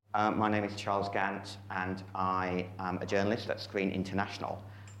My name is Charles Gant, and I am a journalist at Screen International.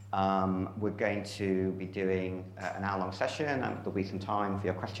 We're going to be doing an hour-long session, and there'll be some time for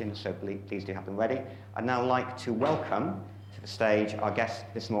your questions, so please do have them ready. I'd now like to welcome to the stage our guest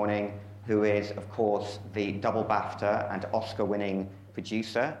this morning, who is, of course, the double BAFTA and Oscar-winning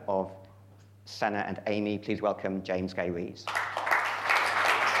producer of Senna and Amy. Please welcome James Gay-Rees.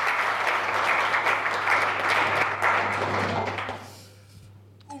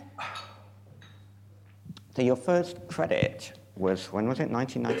 So your first credit was, when was it?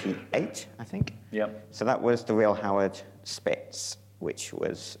 1998, I think? Yep. So that was The Real Howard Spitz, which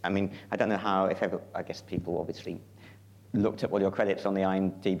was, I mean, I don't know how, if ever, I guess people obviously looked at all your credits on the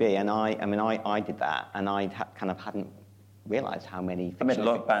IMDb, and I did that, and I kind of hadn't realised how many I made a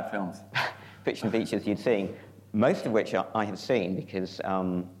lot of bad films. fiction features you'd seen, most of which I have seen because,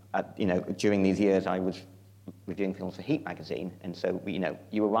 during these years I was reviewing films for Heat magazine, and so,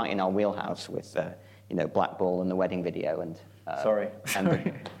 you were right in our wheelhouse with, Black Ball and The Wedding Video and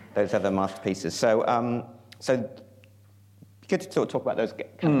those other masterpieces. So good to talk about those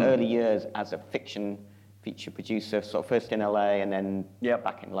kind of early years as a fiction feature producer, sort of first in LA and then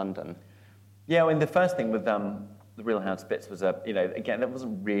back in London. Yeah, the first thing with The Real Howard Spitz was again, that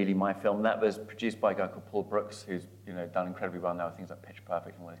wasn't really my film. That was produced by a guy called Paul Brooks, who's done incredibly well now with things like Pitch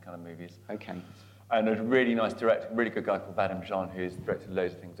Perfect and all these kind of movies. Okay. And a really nice director, really good guy called Vadim Jean, who's directed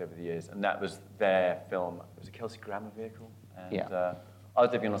loads of things over the years. And that was their film. It was a Kelsey Grammer vehicle. And I was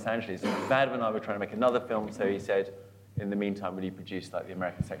living in Los Angeles. And Vadim and I were trying to make another film, so he said, in the meantime, will you produce the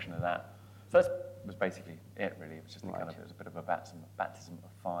American section of that? So that was basically it, really. It was just it was a bit of a baptism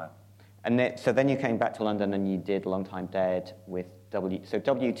of fire. And so then you came back to London and you did Long Time Dead with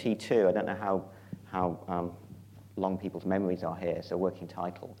WT2. I don't know how long people's memories are here. So working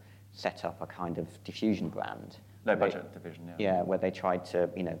title set up a kind of diffusion brand. No budget division, yeah. Yeah, where they tried to,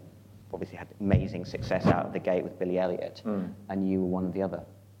 obviously had amazing success out of the gate with Billy Elliot, and you were one of the other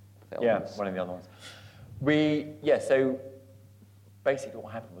films. Yeah, one of the other ones. So basically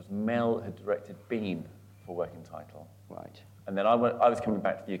what happened was Mel had directed Bean for working title. Right. And then I was coming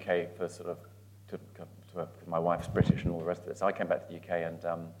back to the UK for because my wife's British and all the rest of it. So I came back to the UK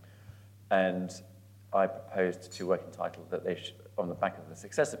and I proposed to Working Title that they should, on the back of the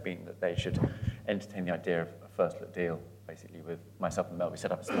success of Bean, that they should entertain the idea of a first look deal, basically with myself and Mel. We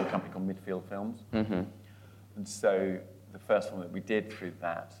set up a small company called Midfield Films. Mm-hmm. And so the first film that we did through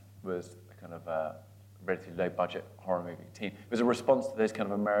that was a kind of a relatively low budget horror movie. It was a response to those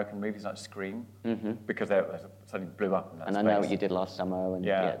kind of American movies like Scream, because they suddenly blew up in that space. I know what you did last summer. And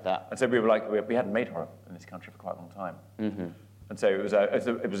that. And so we were like, we hadn't made horror in this country for quite a long time. Mm-hmm. And so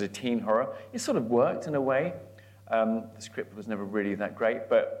it was a teen horror. It sort of worked in a way. The script was never really that great,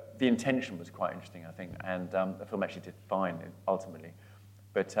 but the intention was quite interesting, I think. And the film actually did fine, ultimately.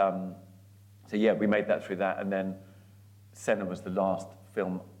 But we made that through that. And then Senna was the last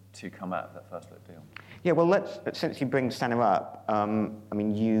film to come out of that first look deal. Yeah, well, since you bring Senna up,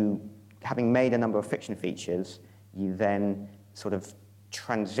 you, having made a number of fiction features, you then sort of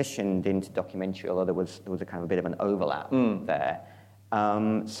transitioned into documentary, although there was a kind of a bit of an overlap there.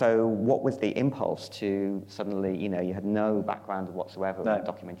 So what was the impulse to suddenly, you had no background whatsoever in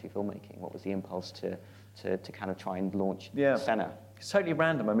documentary filmmaking. What was the impulse to kind of try and launch Senna? It's totally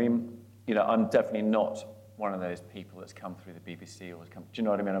random. I'm definitely not one of those people that's come through the BBC do you know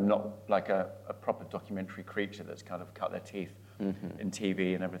what I mean? I'm not like a proper documentary creature that's kind of cut their teeth in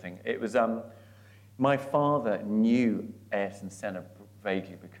TV and everything. It was, my father knew Ayrton Senna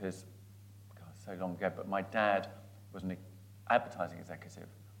vaguely because, so long ago, but my dad was an advertising executive,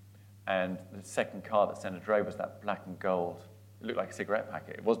 and the second car that Senna drove was that black and gold. It looked like a cigarette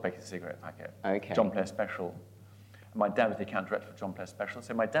packet. It was basically a cigarette packet. Okay. John Player Special. And my dad was the account director for John Player Special,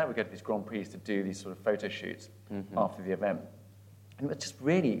 so my dad would go to these Grand Prix to do these sort of photo shoots after the event. And it was just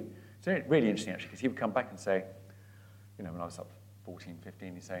really interesting, actually, because he would come back and say, when I was up 14,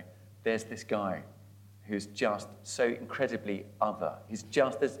 15, he'd say, there's this guy who's just so incredibly other. He's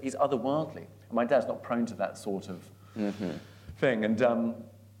otherworldly. And my dad's not prone to that sort of thing. And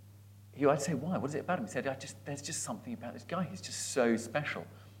I'd say, why? What is it about him? He said, there's just something about this guy. He's just so special.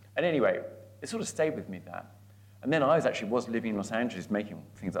 And anyway, it sort of stayed with me, that. And then I was living in Los Angeles making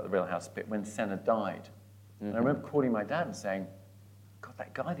things like The Real Howard Spitz when Senna died. And I remember calling my dad and saying, God,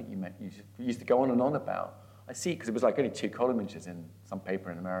 that guy that you met, you used to go on and on about, I see, because it was like only 2 column inches in some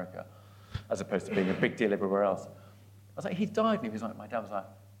paper in America, as opposed to being a big deal everywhere else. I was like, he died, and he was like, my dad was like,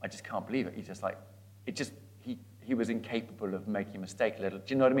 I just can't believe it. He was incapable of making a mistake a little. Do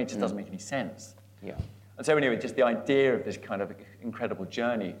you know what I mean? It just doesn't make any sense. Yeah. And so anyway, just the idea of this kind of incredible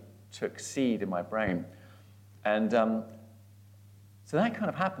journey took seed in my brain. And So that kind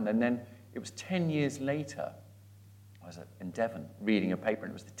of happened, and then it was 10 years later, I was in Devon reading a paper,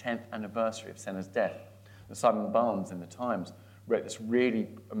 and it was the 10th anniversary of Senna's death. And Simon Barnes in the Times wrote this really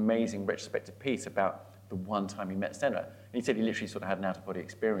amazing retrospective piece about the one time he met Senna. And he said he literally sort of had an out-of-body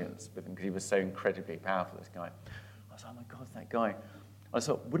experience with him because he was so incredibly powerful, this guy. I was like, oh my God, that guy. I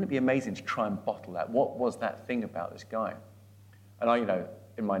thought, wouldn't it be amazing to try and bottle that? What was that thing about this guy? And I,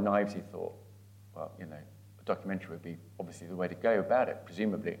 in my naivety thought, well, a documentary would be obviously the way to go about it,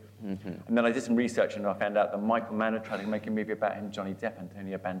 presumably. Mm-hmm. And then I did some research and I found out that Michael Mann had tried to make a movie about him, Johnny Depp,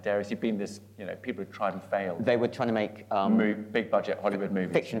 Antonio Banderas. He'd been this, people had tried and failed. They were trying to make big budget Hollywood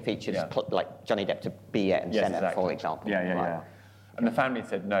movies. Fiction features, like Johnny Depp to be and Senna, exactly. for example. Yeah. And the family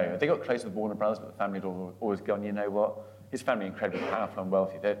said no. They got close with Warner Brothers, but the family had always gone, you know what? His family are incredibly powerful and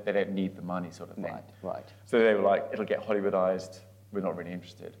wealthy. They don't need the money, sort of thing. Right. So they were like, it'll get Hollywoodized. We're not really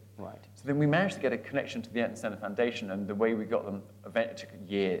interested. Right. So then we managed to get a connection to the Ayrton Senna Foundation, and the way we got them, it took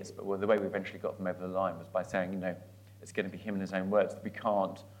years, but the way we eventually got them over the line was by saying, it's going to be him in his own words. We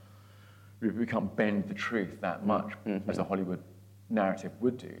can't bend the truth that much as a Hollywood narrative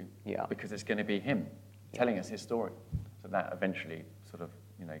would do, because it's going to be him telling us his story. So that eventually sort of,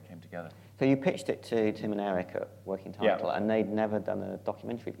 came together. So you pitched it to Tim and Eric at Working Title, and they'd never done a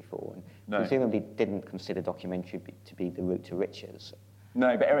documentary before, and presumably didn't consider documentary to be the route to riches.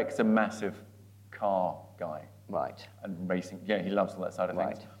 No, but Eric's a massive car guy. Right. And racing. Yeah, he loves all that side of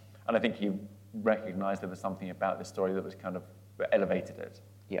things. And I think he recognised there was something about this story that was kind of elevated it.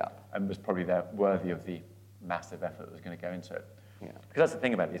 Yeah. And was probably worthy of the massive effort that was going to go into it. Yeah. Because that's the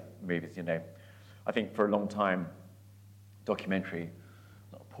thing about these movies, I think for a long time, documentary,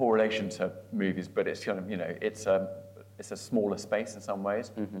 not a poor relation to movies, but it's kind of, it's a smaller space in some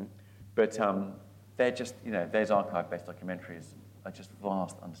ways. Mm-hmm. But they're just, those archive-based documentaries are just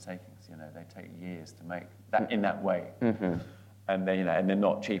vast undertakings. They take years to make that in that way, and they're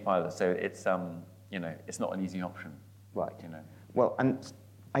not cheap either. So it's it's not an easy option. Right. Well, and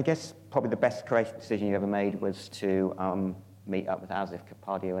I guess probably the best creative decision you ever made was to meet up with Asif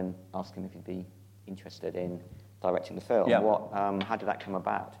Kapadia and ask him if he'd be interested in directing the film. Yeah. How did that come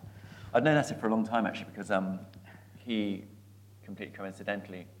about? I'd known Asif for a long time actually, because he completely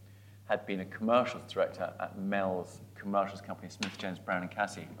coincidentally had been a commercials director at Mel's commercials company, Smith, Jones, Brown and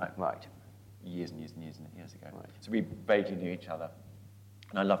Cassie, years and years and years ago. Right. So we vaguely knew each other.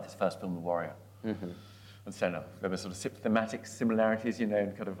 And I loved his first film, The Warrior. Mm-hmm. And Senna, there were sort of thematic similarities, and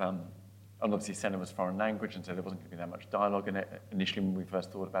kind of, and obviously Senna was foreign language, and so there wasn't going to be that much dialogue in it initially when we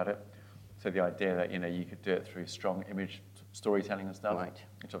first thought about it. So the idea that, you could do it through strong image storytelling and stuff,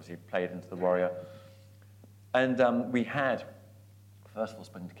 which obviously played into The Warrior. And we had, first of all,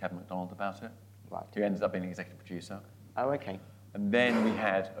 spoken to Kevin MacDonald about it, who ended up being executive producer. Oh, okay. And then we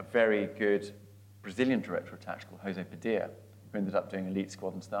had a very good Brazilian director attached called Jose Padilla, who ended up doing Elite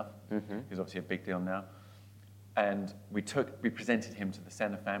Squad and stuff. Mm-hmm. He's obviously a big deal now. And we presented him to the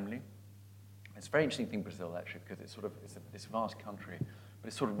Senna family. It's a very interesting thing, Brazil, actually, because it's a vast country, but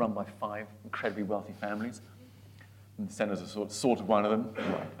it's sort of run by 5 incredibly wealthy families. And the Senna's are sort of one of them,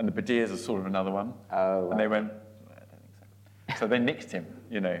 and the Padillas are sort of another one. Oh, right. And they went, I don't think so. So they nixed him,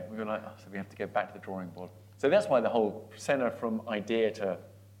 We were like, so we have to go back to the drawing board. So that's why the whole Senna from idea to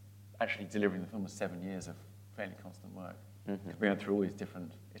actually delivering the film was 7 years of fairly constant work. Mm-hmm. We went through all these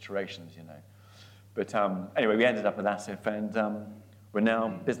different iterations, But anyway, we ended up with Asif, and we're now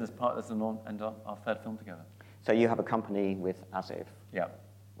business partners and our third film together. So you have a company with Asif,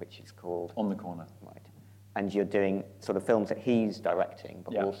 which is called On the Corner. Right. And you're doing sort of films that he's directing,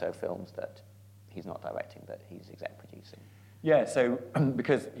 but Yeah. also films that he's not directing, that he's exec producing. Yeah, so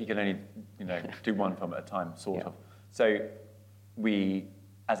because he can only, do one film at a time, sort of. So we,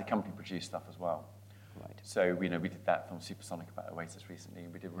 as a company, produce stuff as well. Right. So we did that film Supersonic about Oasis recently.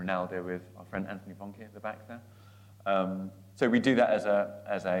 We did Ronaldo with our friend Anthony Bonke at the back there. So we do that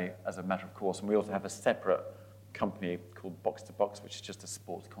as a matter of course, and we also have a separate company called Box to Box, which is just a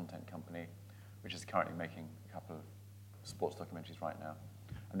sports content company, which is currently making a couple of sports documentaries right now.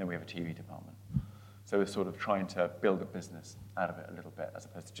 And then we have a TV department. So we're sort of trying to build a business out of it a little bit, as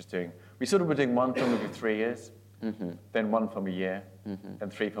opposed to just doing... We sort of were doing one film every 3 years, then one film a year, then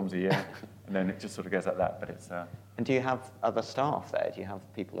 3 films a year, and then it just sort of goes like that. But it's... And do you have other staff there? Do you have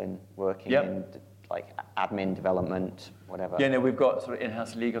people working Yep. in like admin, development, whatever? Yeah, no, we've got sort of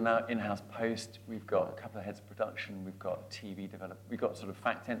in-house legal now, in-house post. We've got a couple of heads of production. We've got TV development. We've got sort of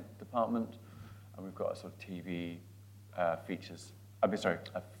fact tent department, and we've got a sort of TV features. A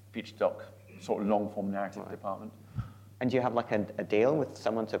feature doc, sort of long-form narrative department. And do you have like a deal with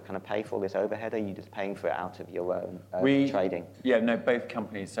someone to kind of pay for all this overhead, or are you just paying for it out of your own trading? Yeah, no, both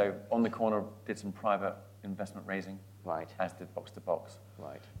companies. So On the Corner did some private investment raising, Right. as did Box to Box.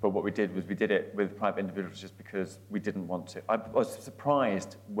 Right. But what we did was we did it with private individuals just because we didn't want to. I was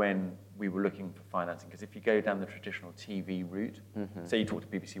surprised when we were looking for financing, because if you go down the traditional TV route, say you talk to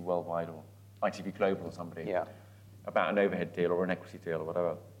BBC Worldwide or ITV Global or somebody Yeah. about an overhead deal or an equity deal or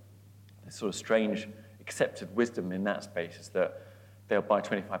whatever, the sort of strange accepted wisdom in that space is that they'll buy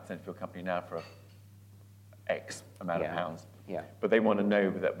 25% of your company now for X amount of pounds. Yeah. But they want to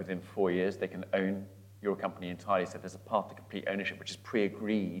know that within 4 years they can own your company entirely. So there's a path to complete ownership, which is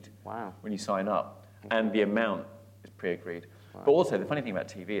pre-agreed when you sign up. And the amount is pre-agreed. Wow. But also, the funny thing about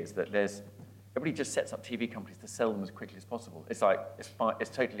TV is that everybody just sets up TV companies to sell them as quickly as possible. It's like, it's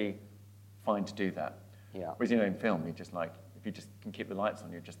totally fine to do that. Yeah. Whereas, in film, you're just like, if you just can keep the lights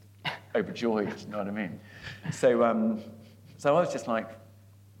on, you're just overjoyed, you know what I mean? So I was just like,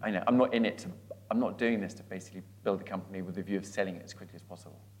 I know, I'm not doing this to basically build a company with the view of selling it as quickly as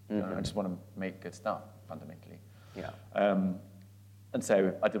possible. You know, I just want to make good stuff, fundamentally. Yeah. And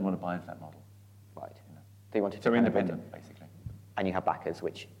so I didn't want to buy into that model. Right. You know. So you wanted to so independent, basically. And you have backers who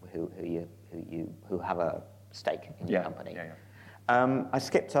have a stake in your company. Yeah. I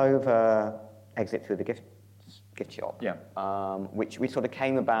skipped over exit through the gift shop. Yeah. Which we sort of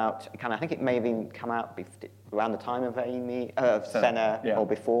came about. I think it may have even come out around the time of Senna, or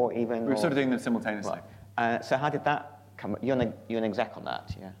before even. We were sort of doing them simultaneously. Right. So how did that come? You're an exec on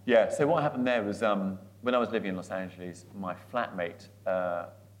that, yeah? Yeah. So what happened there was when I was living in Los Angeles, my flatmate,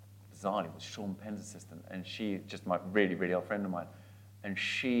 bizarrely, was Sean Penn's assistant, and she just my really, really old friend of mine, and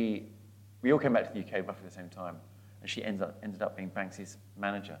we all came back to the UK roughly the same time, and she ended up being Banksy's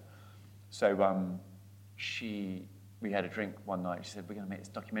manager. So we had a drink one night. She said, we're going to make this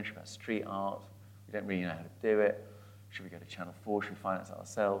documentary about street art. We don't really know how to do it. Should we go to Channel 4? Should we finance it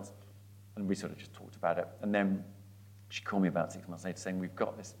ourselves? And we sort of just talked about it. And then she called me about 6 months later saying, we've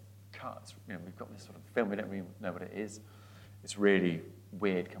got this cut. We've got this sort of film. We don't really know what it is. It's really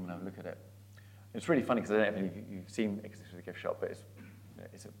weird. Come and have a look at it. It's really funny because I don't know if you've seen Exit Through the Gift Shop, but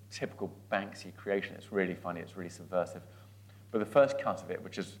it's a typical Banksy creation. It's really funny. It's really subversive. But the first cut of it,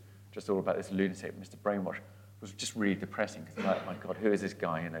 which is just all about this lunatic, Mr. Brainwash, was just really depressing because like, my God, who is this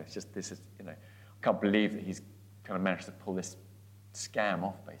guy? It's just I can't believe that he's kind of managed to pull this scam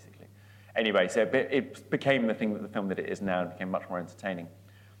off, basically. Anyway, so it became the film that it is now. It became much more entertaining,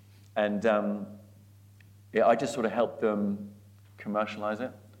 and I just sort of helped them commercialize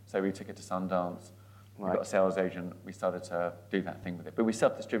it. So we took it to Sundance. We got a sales agent. We started to do that thing with it, but we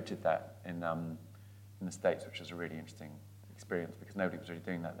self-distributed that in the States, which was a really interesting experience because nobody was really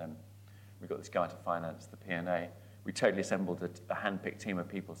doing that then. We got this guy to finance the P&A. We totally assembled a hand-picked team of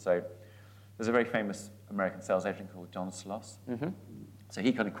people. So there's a very famous American sales agent called John Sloss. Mm-hmm. So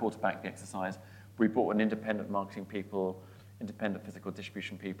he kind of quarterbacked the exercise. We brought in independent marketing people, independent physical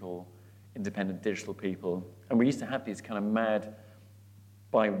distribution people, independent digital people. And we used to have these kind of mad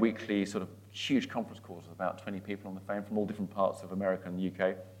bi-weekly sort of huge conference calls with about 20 people on the phone from all different parts of America and the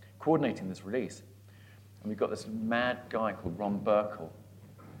UK, coordinating this release. And we've got this mad guy called Ron Burkle,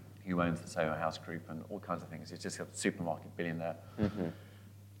 who owns the Soho House Group and all kinds of things. He's just a supermarket billionaire. Mm-hmm.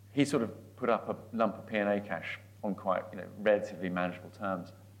 He sort of put up a lump of P&A cash on quite relatively manageable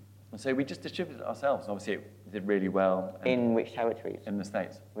terms. And so we just distributed it ourselves. Obviously, it did really well. In which territories? In the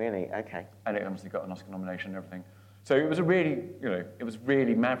States. Really? Okay. And it obviously got an Oscar nomination and everything. So it was it was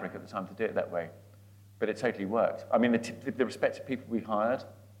really maverick at the time to do it that way. But it totally worked. I mean, the respective people we hired,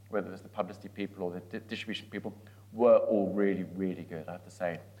 whether it was the publicity people or the distribution people, were all really, really good, I have to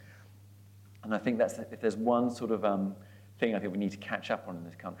say. And I think if there's one sort of thing I think we need to catch up on in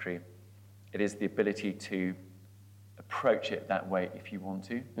this country, it is the ability to approach it that way if you want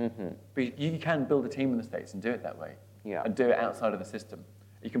to. Mm-hmm. But you can build a team in the States and do it that way. Yeah. And do it outside of the system.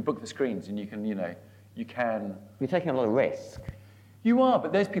 You can book the screens and you can. You're taking a lot of risk. You are,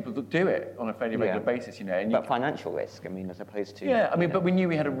 but there's people that do it on a fairly regular basis, But financial risk, I mean, as opposed to... Yeah, I mean, but we knew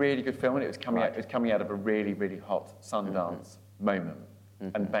we had a really good film and it was coming out of a really, really hot Sundance moment.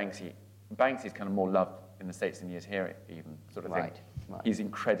 Mm-hmm. And Banksy's kind of more loved in the States than he is here, even, sort of thing. Right. He's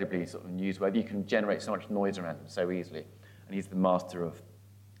incredibly sort of newsworthy. You can generate so much noise around him so easily. And he's the master of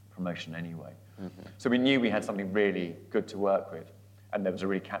promotion anyway. Mm-hmm. So we knew we had something really good to work with. And there was a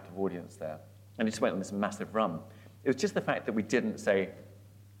really captive audience there. And it just went on this massive run. It was just the fact that we didn't say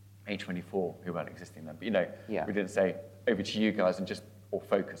A24, who weren't existing then, but we didn't say over to you guys or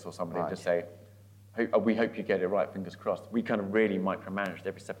Focus or somebody, just say, we hope you get it right, fingers crossed. We kind of really micromanaged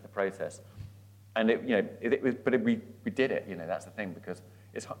every step of the process. And we did it, that's the thing, because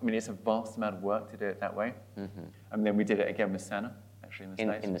it's a vast amount of work to do it that way. Mm-hmm. And then we did it again with Senna, actually, in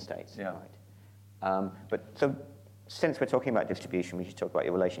the States. In the States, yeah. Right. But so since we're talking about distribution, we should talk about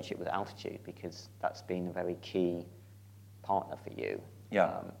your relationship with Altitude, because that's been a very key partner for you.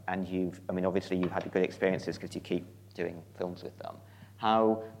 Yeah. And obviously you've had good experiences because you keep doing films with them.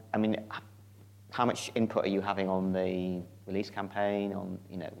 How much input are you having on the release campaign?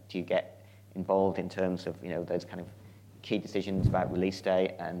 Do you get involved in terms of, those kind of key decisions about release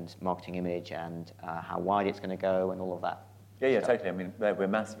date and marketing image and how wide it's going to go and all of that? Yeah, totally. I mean, we're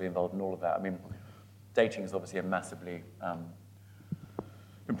massively involved in all of that. I mean, dating is obviously a massively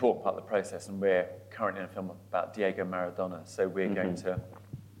important part of the process, and we're currently in a film about Diego Maradona, so we're going to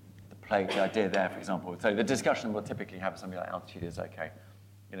play the idea there, for example. So the discussion we'll typically have with something like Altitude is, okay,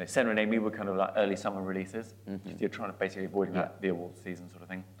 Senna and Amy were kind of like early summer releases. You're trying to basically avoid the award season sort of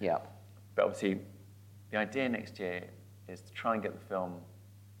thing. Yeah. But obviously, the idea next year is to try and get the film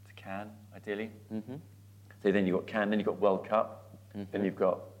to Cannes, ideally. So then you've got Cannes, then you've got World Cup, then you've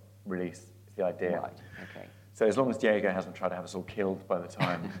got release, is the idea. Right, okay. So as long as Diego hasn't tried to have us all killed by the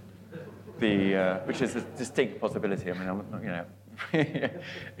time, which is a distinct possibility. I mean, I'm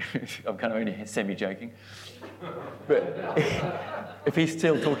kind of only semi-joking. But if he's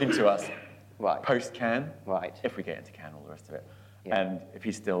still talking to us post-Cannes, if we get into Cannes, all the rest of it, and if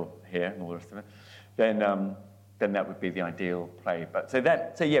he's still here and all the rest of it, then that would be the ideal play. But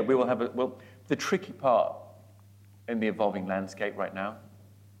we will have the tricky part in the evolving landscape right now,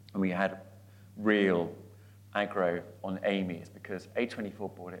 and we had real aggro on Amy, is because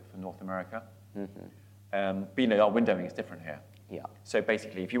A24 bought it for North America. But our windowing is different here. Yeah. So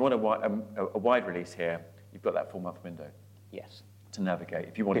basically, if you want a wide release here, you've got that 4-month window. Yes. To navigate.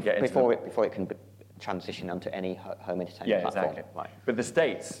 If you want to get into before it can transition onto any home entertainment platform. Exactly. Right. But the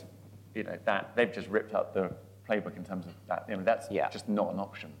States, that they've just ripped up the playbook in terms of that. That's just not an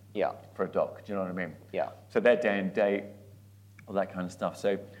option. For a doc. Do you know what I mean? Yeah. So their day and date, all that kind of stuff.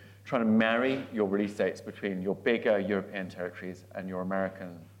 So trying to marry your release dates between your bigger European territories and your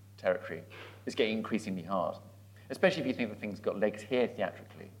American territory is getting increasingly hard, especially if you think the thing's got legs here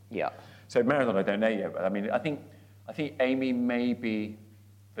theatrically. Yeah. So Marathon, I don't know yet, but I mean, I think Amy may be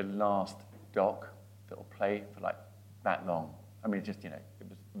the last doc that will play for like that long. I mean, it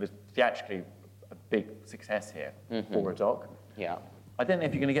was theatrically a big success here for a doc. Yeah. I don't know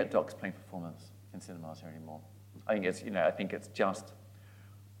if you're going to get docs playing for 4 months in cinemas here anymore. I'm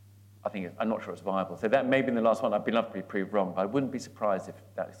not sure it's viable. So that may be the last one. I'd be loved to be proved wrong, but I wouldn't be surprised if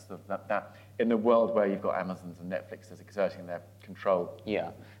that's sort of that in the world where you've got Amazons and Netflixes exerting their control. Yeah.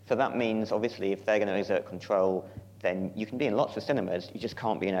 So that means, obviously, if they're going to exert control, then you can be in lots of cinemas. You just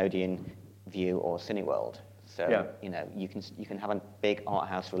can't be in Odeon, View, or Cineworld. So you can have a big art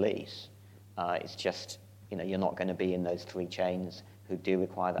house release. It's just you're not going to be in those 3 chains who do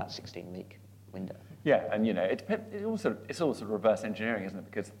require that 16-week window. Yeah, and it's all sort of reverse engineering, isn't it?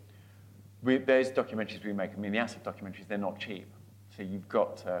 Because those documentaries we make, I mean, the asset documentaries, they're not cheap. So you've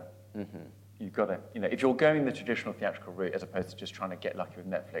got to, if you're going the traditional theatrical route as opposed to just trying to get lucky with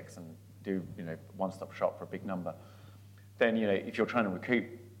Netflix and do, one-stop shop for a big number, then, if you're trying to recoup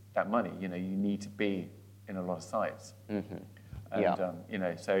that money, you need to be in a lot of sites. And,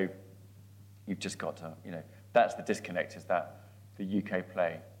 so you've just got to, that's the disconnect, is that the UK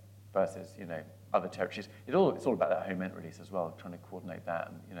play versus, other territories. It's all about that home end release as well, trying to coordinate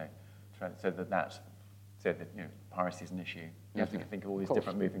that and, so that piracy is an issue. You have to think of all these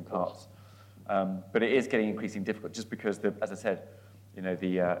different moving parts. But it is getting increasingly difficult, just because, as I said,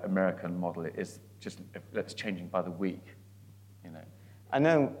 the American model is just it's changing by the week. I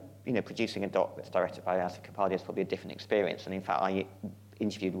know producing a doc that's directed by Asif Kapadia is probably a different experience. And in fact, I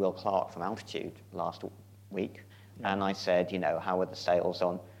interviewed Will Clark from Altitude last week, and I said, how were the sales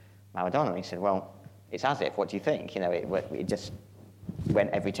on Maradona? And he said, well, it's Asif. What do you think? It just went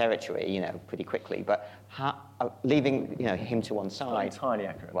every territory, pretty quickly. But leaving, him to one side. Not entirely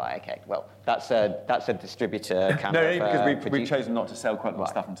accurate. Right. Okay. Well, that's a distributor kind of. No, because we've chosen not to sell quite a lot of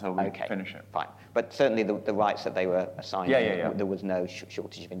stuff until we finish it. Fine. But certainly the rights that they were assigned, there was no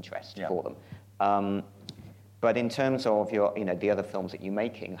shortage of interest for them. But in terms of your, the other films that you're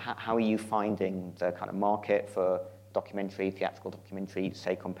making, how are you finding the kind of market for theatrical documentary,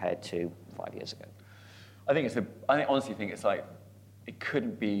 say, compared to 5 years ago? I honestly think it's like, it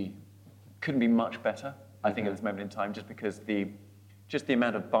couldn't be much better, I think, at this moment in time, just because the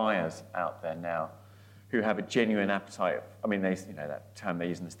amount of buyers out there now who have a genuine appetite. I mean, that term they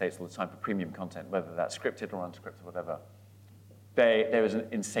use in the States all the time for premium content, whether that's scripted or unscripted, whatever. There is an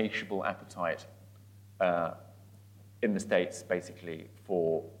insatiable appetite in the States, basically,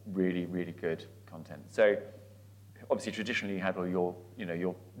 for really, really good content. So obviously, traditionally, you had all your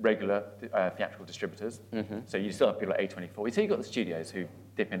regular theatrical distributors. So you still have people like A24. So you've got the studios who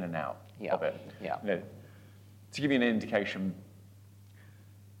dip in and out of it. to give you an indication,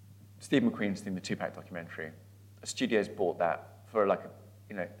 Steve McQueen's doing the Tupac documentary. A studio's bought that for like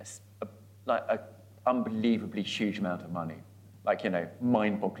a unbelievably huge amount of money, like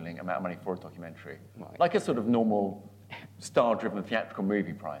mind-boggling amount of money for a documentary, right. like a sort of normal star-driven theatrical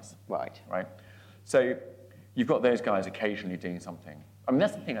movie price. Right. Right. So you've got those guys occasionally doing something. I mean,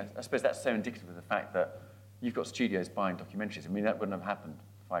 that's the thing. I suppose that's so indicative of the fact that you've got studios buying documentaries. I mean, that wouldn't have happened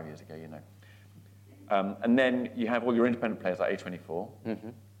 5 years ago, And then you have all your independent players like A24. Mm-hmm.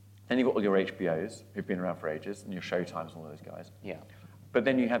 Then you've got all your HBOs who've been around for ages, and your Showtimes and all those guys. Yeah. But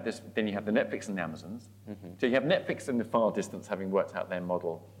then you have the Netflix and the Amazons. Mm-hmm. So you have Netflix in the far distance having worked out their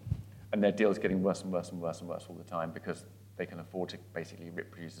model, and their deal's getting worse and worse and worse and worse all the time because they can afford to basically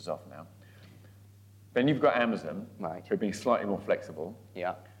rip producers off now. Then you've got Amazon, right. who are being slightly more flexible.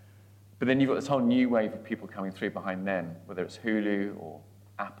 Yeah. But then you've got this whole new wave of people coming through behind them, whether it's Hulu or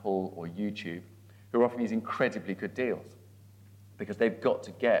Apple or YouTube, who are offering these incredibly good deals because they've got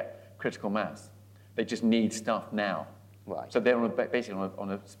to get critical mass. They just need stuff now. Right. So they're basically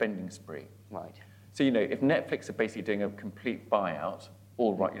on a spending spree. Right. So, if Netflix are basically doing a complete buyout,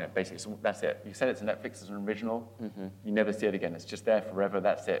 all right, basically, so that's it. You send it to Netflix as an original, mm-hmm. you never see it again. It's just there forever,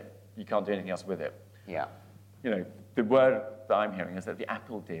 that's it. You can't do anything else with it. Yeah. The word that I'm hearing is that the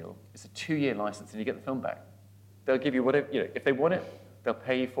Apple deal is a 2-year license and you get the film back. They'll give you whatever, if they want it, they'll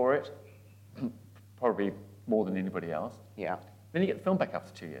pay you for it, probably more than anybody else. Yeah. Then you get the film back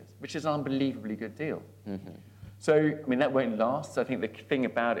after 2 years, which is an unbelievably good deal. Mm-hmm. So, I mean, that won't last. So I think the thing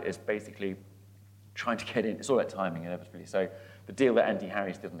about it is basically trying to get in. It's all about timing, inevitably. So the deal that Andy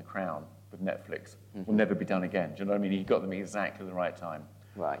Harris did on The Crown with Netflix mm-hmm. will never be done again. Do you know what I mean? He got them exactly the right time.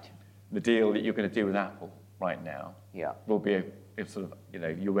 Right. The deal that you're going to do with Apple right now Yeah. will be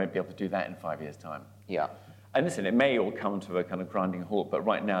you won't be able to do that in 5 years' time. Yeah. And listen, it may all come to a kind of grinding halt, but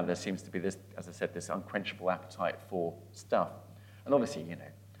right now there seems to be this, as I said, this unquenchable appetite for stuff. And obviously,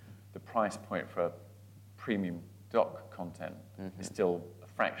 the price point for premium doc content mm-hmm. is still a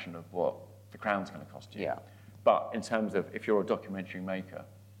fraction of what The Crown's going to cost you. Yeah. But in terms of if you're a documentary maker,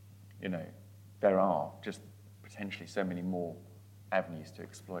 there are just potentially so many more avenues to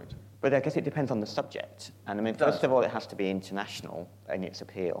exploit. But I guess it depends on the subject. And I mean, first of all, it has to be international in its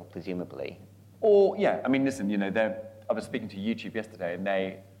appeal, presumably. Or, yeah, I mean, listen, I was speaking to YouTube yesterday, and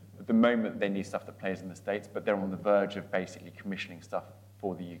at the moment, they need stuff that plays in the States, but they're on the verge of basically commissioning stuff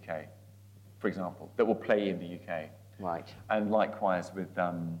for the UK, for example, that will play in the UK. Right. And likewise with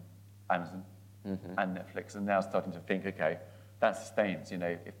Amazon mm-hmm. and Netflix, and now starting to think, okay, that sustains, if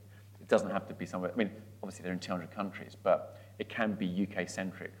it doesn't have to be somewhere, I mean, obviously they're in 200 countries, but it can be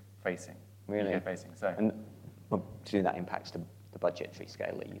UK-centric facing. Really? UK facing, so. And presumably that impacts the budgetary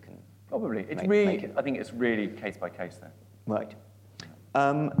scale that you can. Probably. It's I think it's really case by case, though. Right.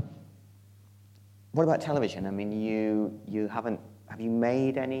 What about television? I mean, you haven't. Have you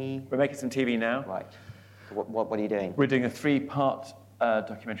made any? We're making some TV now. Right. So what are you doing? We're doing a 3-part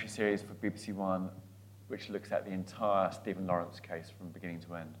documentary series for BBC One, which looks at the entire Stephen Lawrence case from beginning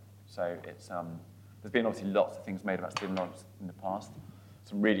to end. So it's there's been obviously lots of things made about Stephen Lawrence in the past.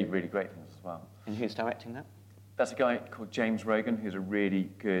 Some really, really great things as well. And who's directing that? That's a guy called James Rogan, who's a really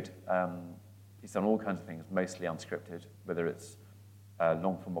good, he's done all kinds of things, mostly unscripted, whether it's a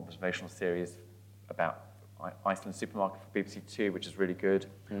long-form observational series about Iceland Supermarket for BBC Two, which is really good,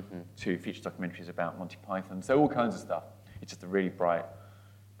 mm-hmm. to feature documentaries about Monty Python, so all kinds of stuff. He's just a really bright,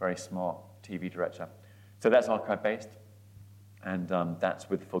 very smart TV director. So that's archive-based, and that's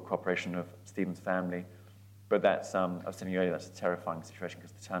with the full cooperation of Stephen's family. But that's, I was telling you earlier, that's a terrifying situation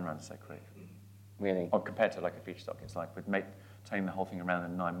because the turnaround is so quick. Really? Or compared to like a feature doc, it's like we'd turning the whole thing around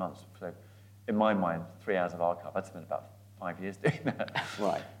in 9 months. So in my mind, 3 hours of archive, I'd spent about 5 years doing that.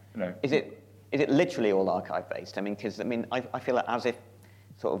 Right. Is it literally all archive-based? I mean, because I feel like as if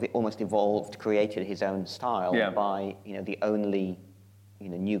sort of almost evolved, created his own style by the only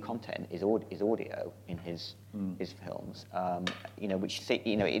new content is audio in his films. Which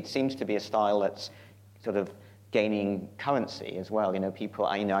it seems to be a style that's sort of gaining currency as well. People.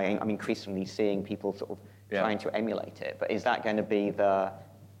 I'm increasingly seeing people sort of trying to emulate it. But is that going to be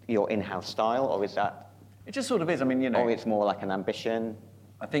your in-house style, or is that? It just sort of is. I mean, Or it's more like an ambition.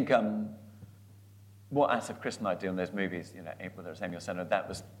 I think what Asif Chris and I do in those movies, whether it's Amy or Senna,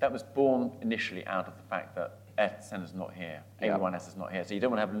 that was born initially out of the fact that Senna's not here, Amy Winehouse is not here. So you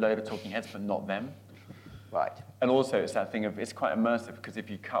don't want to have a load of talking heads, but not them. Right. And also, it's that thing of it's quite immersive because if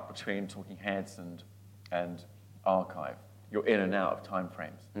you cut between talking heads and archive, you're in and out of time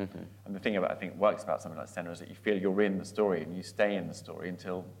frames. Mm-hmm. And the thing I think works about something like Senna is that you feel you're in the story and you stay in the story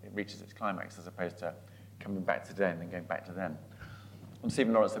until it reaches its climax, as opposed to coming back to then and then going back to then. On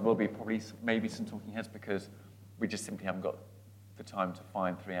Stephen Lawrence, there will be maybe some talking heads because we just simply haven't got the time to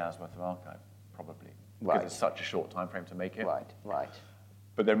find 3 hours worth of archive, probably. Right. Because it's such a short time frame to make it. Right.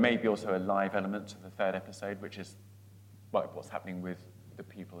 But there may be also a live element to the third episode, which is like what's happening with the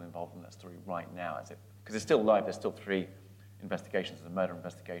people involved in that story right now. Because it's still live, there's still 3 investigations. There's a murder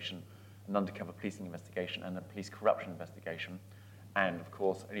investigation, an undercover policing investigation, and a police corruption investigation. And, of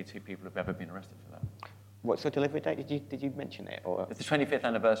course, only 2 people have ever been arrested for that. What's the delivery date? Did you mention it? Or? It's the 25th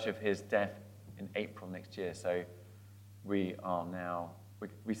anniversary of his death in April next year. So we are now,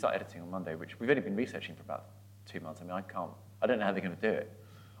 we start editing on Monday, which we've only been researching for about 2 months. I mean, I don't know how they're going to do it.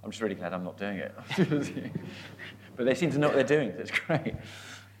 I'm just really glad I'm not doing it. But they seem to know what they're doing, so it's great.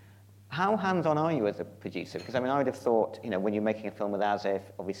 How hands-on are you as a producer? Because, I mean, I would have thought, when you're making a film with Asif,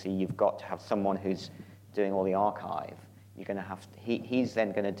 obviously you've got to have someone who's doing all the archive. You're going to have he's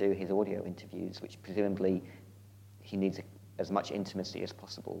then going to do his audio interviews, which presumably he needs as much intimacy as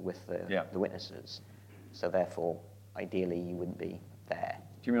possible with the witnesses. So therefore, ideally, you wouldn't be there.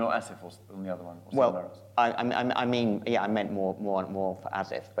 Do you mean on Asif or on the other one? Well, I meant more for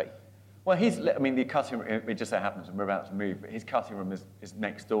Asif, but. Well, the cutting room, it just so happens, and we're about to move, but his cutting room is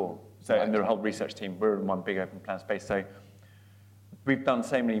next door. So, right. And the whole research team, we're in one big open plan space. So we've done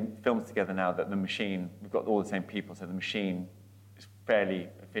so many films together now that the machine, we've got all the same people, so the machine is fairly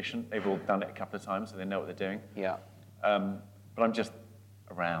efficient. They've all done it a couple of times, so they know what they're doing. Yeah. But I'm just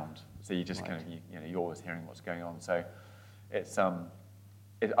around, so you just kind of, you're always hearing what's going on. So it's, I'm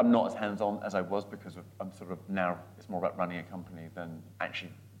not as hands-on as I was because I'm sort of now, it's more about running a company than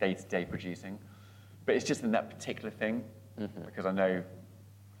actually day-to-day producing. But it's just in that particular thing, because I know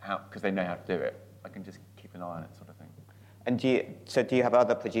because they know how to do it. I can just keep an eye on it, sort of thing. And do you have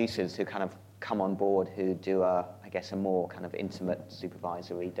other producers who kind of come on board who do a more kind of intimate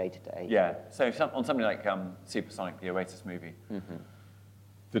supervisory day-to-day? Yeah, so on something like Supersonic, the Oasis movie,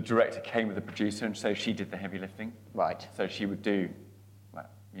 the director came with the producer, and so she did the heavy lifting. Right. So she would do,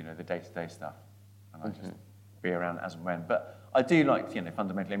 the day-to-day stuff, and I'd just be around as and when. But I do like,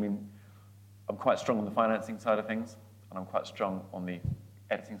 fundamentally, I'm quite strong on the financing side of things, and I'm quite strong on the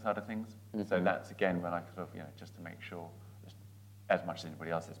editing side of things. So that's, again, when I sort of, just to make sure, just as much as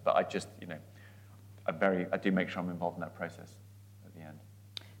anybody else is. But I just, I do make sure I'm involved in that process at the end.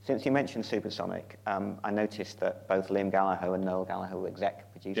 Since you mentioned Supersonic, I noticed that both Liam Gallagher and Noel Gallagher were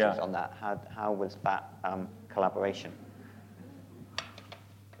exec producers on that. How was that collaboration?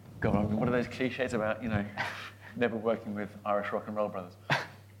 God, what are those cliches about, never working with Irish rock and roll brothers?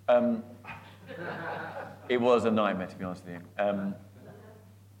 It was a nightmare, to be honest with you.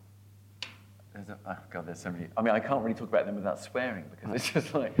 There's so many. I can't really talk about them without swearing because it's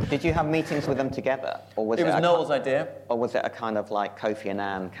just like. Did you have meetings with them together, or was it was Noel's idea, or was it a kind of like Kofi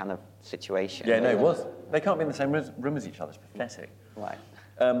Annan kind of situation? Yeah, no, it was. They can't be in the same room as each other. It's pathetic. Right.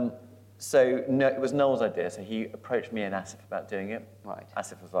 So no, it was Noel's idea. So he approached me and Asif about doing it. Right.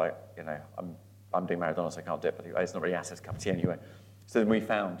 Asif was like, I'm doing Maradona, so I can't do it. But it's not really Asif's cup of tea anyway. So then we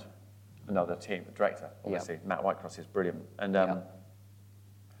found another team, a director, obviously. Matt Whitecross is brilliant, and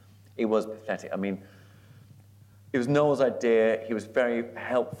it was pathetic. It was Noel's idea. He was very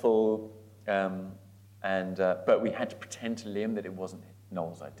helpful, but we had to pretend to Liam that it wasn't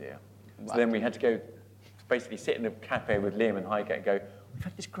Noel's idea. Right. So then we had to go, basically sit in a cafe with Liam and Highgate and go, we've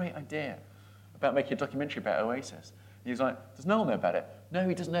had this great idea about making a documentary about Oasis. And he was like, does Noel know about it? No,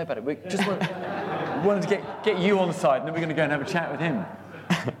 he doesn't know about it. We just wanted to get you on the side, and then we're going to go and have a chat with him.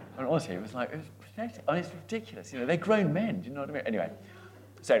 And honestly, it was pathetic. It's ridiculous. They're grown men. Do you know what I mean? Anyway,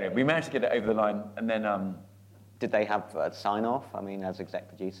 we managed to get it over the line, and then. Did they have a sign-off? As exec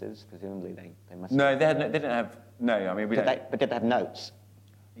producers, presumably they must. No, they didn't have. No, we don't. But did they have notes?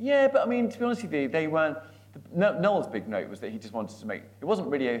 Yeah, but to be honest with you, they weren't. Noel's big note was that he just wanted to make. It wasn't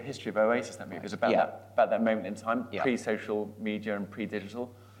really a history of Oasis, that movie. It was about that moment in time, pre-social media and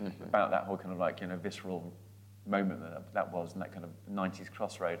pre-digital, about that whole kind of visceral moment that was, and that kind of 90s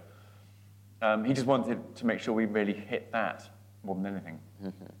crossroad. He just wanted to make sure we really hit that more than anything.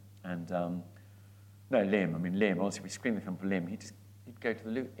 And no, Liam. Liam. Honestly, we screened the film for Liam. He'd go to the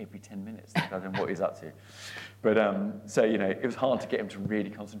loo every 10 minutes. I don't know what he's up to. But it was hard to get him to really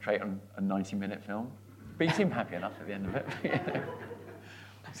concentrate on a 90-minute film. But he seemed happy enough at the end of it.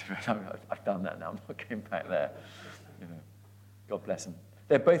 I've done that now. I'm not going back there. God bless them.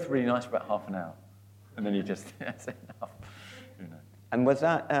 They're both really nice for about half an hour, and then that's enough. And was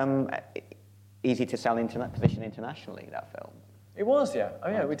that easy to sell position internationally? That film? It was, yeah. Oh,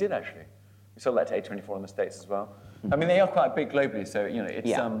 yeah, we did actually. We sold that to A24 in the States as well. They are quite big globally, so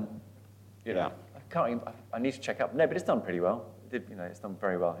it's I need to check up. No, but it's done pretty well. It's done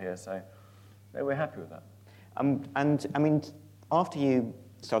very well here, so no, we're happy with that. And after you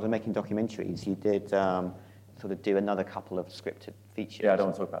started making documentaries, you did sort of do another couple of scripted features. Yeah, I don't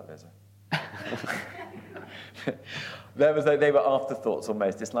want to talk about those. They were afterthoughts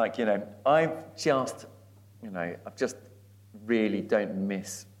almost. It's like, I've just really don't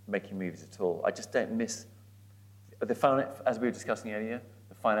miss making movies at all. I just don't miss as we were discussing earlier.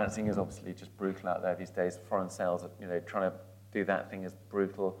 The financing is obviously just brutal out there these days. Foreign sales, trying to do that thing is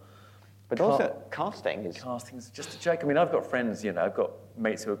brutal. But also casting is just a joke. I mean, I've got friends, I've got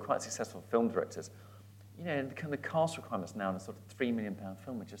mates who are quite successful film directors. And the kind of cast requirements now in a sort of £3 million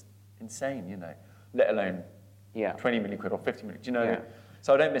film are just insane, let alone 20 million quid or 50 million. Do you know? Yeah.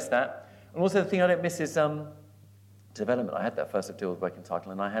 So I don't miss that. And also the thing I don't miss is development. I had that first deal with Working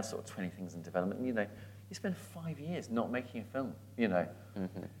Title, and I had sort of 20 things in development. And, you spend 5 years not making a film,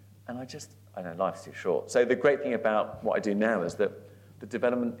 Mm-hmm. And I know life's too short. So the great thing about what I do now is that the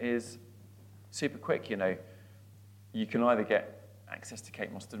development is super quick. You can either get access to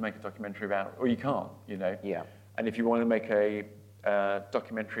Kate Moss to make a documentary about, or you can't. Yeah. And if you want to make a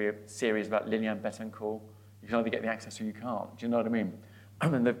documentary series about Liliane Bettencourt, you can either get the access or you can't. Do you know what I mean?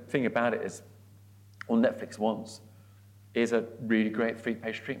 And the thing about it is, all Netflix wants is a really great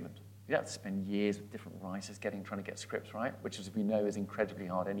 3-page treatment. You have to spend years with different writers trying to get scripts right, which, as we know, is incredibly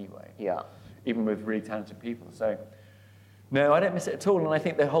hard anyway. Yeah. Even with really talented people. So, no, I don't miss it at all. And I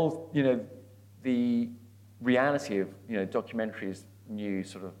think the whole, the reality of, documentary's new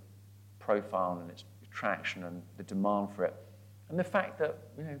sort of profile and its traction and the demand for it, and the fact that,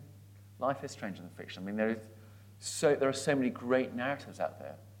 life is stranger than fiction. I mean, there are so many great narratives out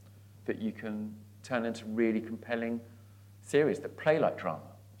there that you can turn into really compelling series that play like drama.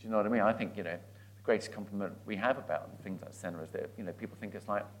 Do you know what I mean? I think, the greatest compliment we have about things like Senna is that, people think it's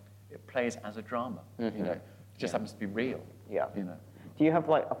like it plays as a drama. Mm-hmm. It just happens to be real. Yeah. Do you have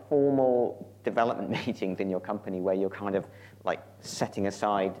like a formal development meetings in your company where you're kind of like setting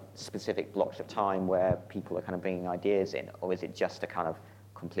aside specific blocks of time where people are kind of bringing ideas in, or is it just a kind of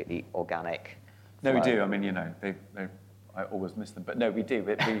completely organic? No, we do. I mean, I always miss them, but no, we do.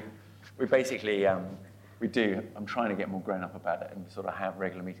 We basically we do. I'm trying to get more grown up about it and sort of have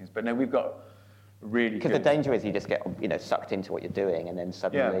regular meetings. But no, we've got really because the danger is you just get sucked into what you're doing, and then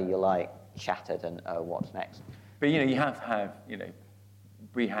suddenly you're like shattered, and what's next? But you have had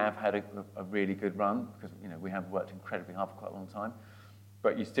we have had a really good run because we have worked incredibly hard for quite a long time.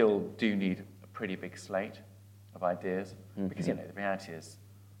 But you still do need a pretty big slate of ideas because the reality is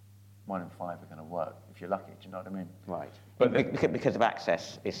 1 in 5 are going to work if you're lucky. Do you know what I mean? Right. But because of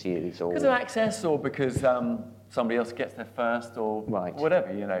access issues, or because of access, or because somebody else gets there first, or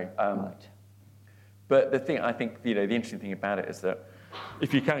whatever. Right. But the thing I think the interesting thing about it is that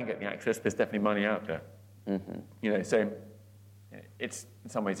if you can get the access, there's definitely money out there. Mm-hmm. So it's in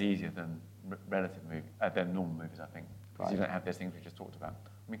some ways easier than than normal movies, I think, because you don't have those things we just talked about.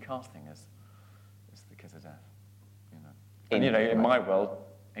 I mean, casting is the kiss of death. And in my world,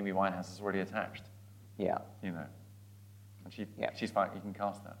 Amy Winehouse is already attached. Yeah. And she's fine. You can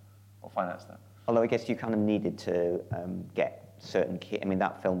cast that or finance that. Although I guess you kind of needed to get certain key. I mean,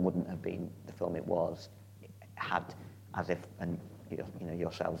 that film wouldn't have been the film it was had, as if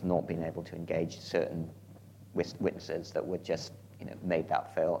yourselves not been able to engage certain witnesses that would just made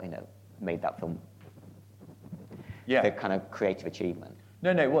that film Yeah. the kind of creative achievement.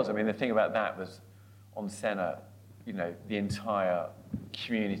 No, it was. I mean, the thing about that was on Senna, the entire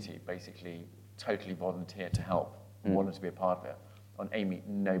community basically totally volunteered to help, wanted to be a part of it. On Amy,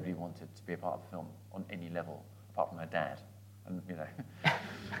 nobody wanted to be a part of the film on any level, apart from her dad. And,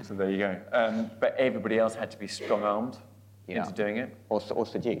 so there you go. But everybody else had to be strong-armed into doing it. Or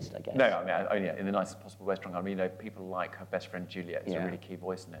seduced, I guess. No, I mean, in the nicest possible way, strong-armed. People like her best friend Juliet is a really key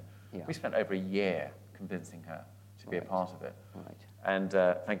voice in it. Yeah. We spent over a year convincing her to be a part of it. Right. And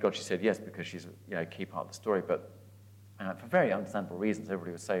thank God she said yes, because she's a key part of the story. But for very understandable reasons,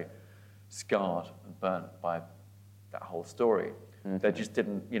 everybody was so scarred and burnt by that whole story. Mm-hmm. They just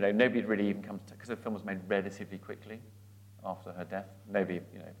didn't, nobody had really even come to, because the film was made relatively quickly after her death. Nobody,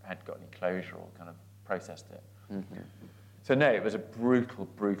 had got any closure or kind of processed it. Mm-hmm. So no, it was a brutal,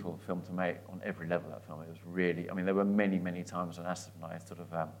 brutal film to make on every level. That film, it was really. I mean, there were many, many times when Asif and I sort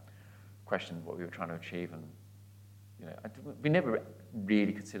of questioned what we were trying to achieve, and we never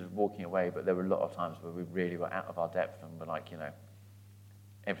really considered walking away. But there were a lot of times where we really were out of our depth and were like,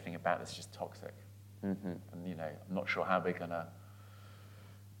 everything about this is just toxic, and I'm not sure how we're gonna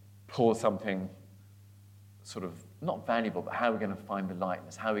pour something sort of not valuable, but how we're going to find the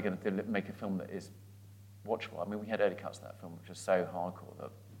lightness, how we're going to make a film that is watchable. I mean, we had early cuts of that film, which was so hardcore,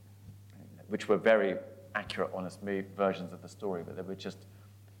 that, which were very accurate, honest versions of the story, but they were just,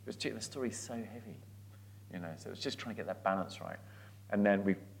 the story's so heavy, so it was just trying to get that balance right. And then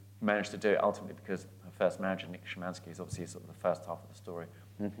we managed to do it ultimately because her her first marriage, Nick Shymansky, is obviously sort of the first half of the story.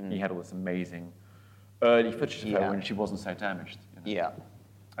 He had all this amazing early footage of her when she wasn't so damaged. You know? Yeah.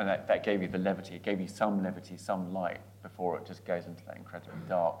 And that gave you the levity. It gave you some levity, some light, before it just goes into that incredibly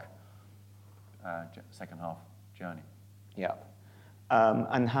dark second half journey. Yeah.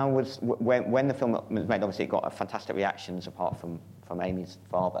 And how was, when the film was made, obviously it got fantastic reactions apart from Amy's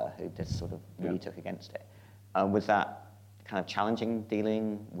father, who just sort of really took against it. Was that kind of challenging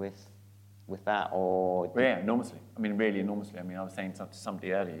dealing with that, or? Well, yeah, enormously. I mean, really enormously. I mean, I was saying to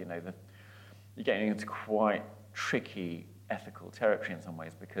somebody earlier, you know, you're getting into quite tricky ethical territory in some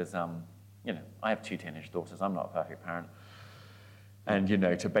ways because, you know, I have 2 teenage daughters. I'm not a perfect parent. And, you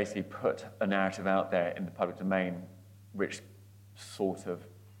know, to basically put a narrative out there in the public domain which sort of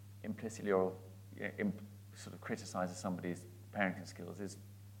implicitly or sort of criticizes somebody's parenting skills is,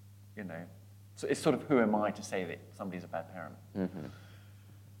 you know, so it's sort of who am I to say that somebody's a bad parent? Mm-hmm.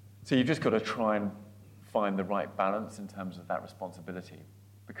 So you've just got to try and find the right balance in terms of that responsibility,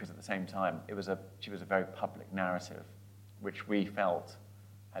 because at the same time, she was a very public narrative, which we felt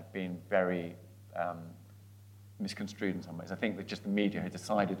had been very misconstrued in some ways. I think that just the media had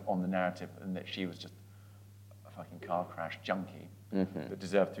decided on the narrative and that she was just a fucking car crash junkie that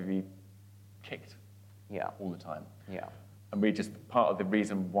deserved to be kicked all the time. Yeah. And we just, part of the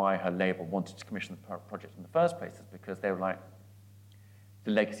reason why her label wanted to commission the project in the first place is because they were like,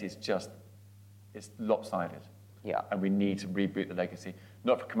 the legacy is just, it's lopsided. Yeah. And we need to reboot the legacy,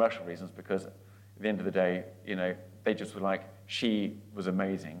 not for commercial reasons, because at the end of the day, you know, they just were like, she was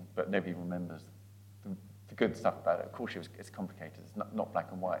amazing, but nobody remembers the good stuff about it. Of course, it's complicated. It's not black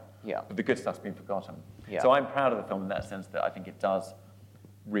and white. Yeah. But the good stuff's been forgotten. Yeah. So I'm proud of the film in that sense, that I think it does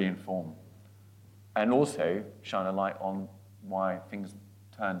re-inform and also shine a light on why things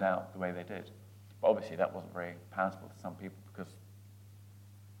turned out the way they did. But obviously, that wasn't very palatable to some people because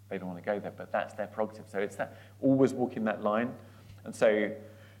they don't want to go there, but that's their prerogative. So it's that always walking that line. And so,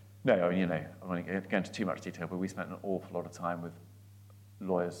 no, you know, I don't want to go into too much detail, but we spent an awful lot of time with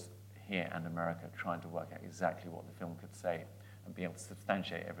lawyers here and America trying to work out exactly what the film could say and be able to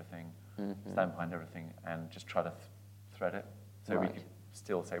substantiate everything, stand behind everything, and just try to thread it so we could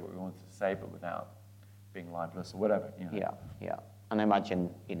still say what we wanted to say, but without being libelous or whatever. You know? Yeah, yeah. And I imagine,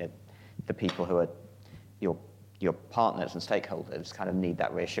 you know, the people who are your partners and stakeholders kind of need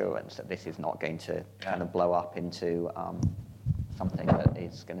that reassurance that this is not going to kind of blow up into something that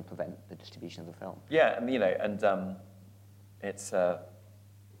is going to prevent the distribution of the film. Yeah, and you know, and it's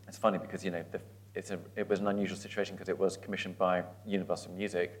funny because, you know, it was an unusual situation because it was commissioned by Universal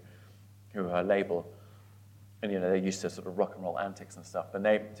Music, who are a label, and you know, they're used to sort of rock and roll antics and stuff. And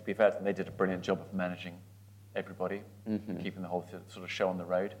they, to be fair to them, they did a brilliant job of managing everybody, keeping the whole sort of show on the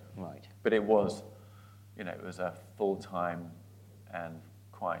road. Right. But it was, you know, it was a full-time and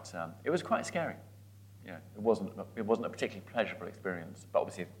quite, it was quite scary. You know, it wasn't a particularly pleasurable experience, but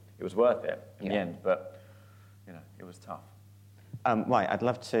obviously it was worth it in the end. But you know, it was tough. Right, I'd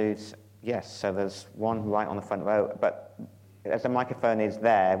love to. Yes, so there's one right on the front row, but as the microphone is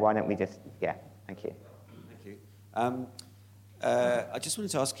there, why don't we just? Yeah, thank you. Thank you. I just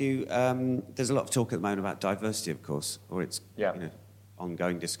wanted to ask you. There's a lot of talk at the moment about diversity, of course, or it's you know,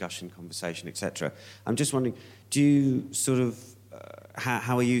 ongoing discussion, conversation, etc. I'm just wondering, do you sort of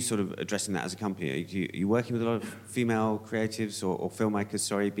how are you sort of addressing that as a company? Are you working with a lot of female creatives or filmmakers?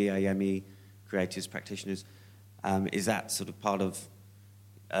 Sorry, BAME creatives, practitioners. Is that sort of part of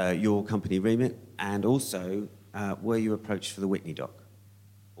your company remit? And also, were you approached for the Whitney doc?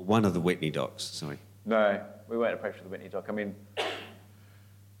 Or one of the Whitney docs, sorry. No, we weren't approached for the Whitney doc. I mean,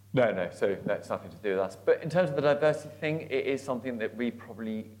 no, so that's nothing to do with us. But in terms of the diversity thing, it is something that we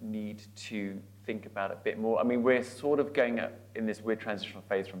probably need to think about a bit more. I mean, we're sort of going in this weird transitional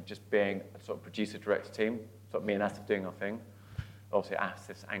phase from just being a sort of producer-director team, sort of me and Asif doing our thing. Obviously,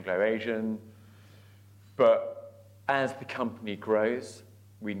 Asif's Anglo-Asian. But as the company grows,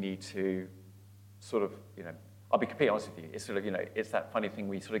 we need to sort of, you know, I'll be completely honest with you, it's sort of, you know, it's that funny thing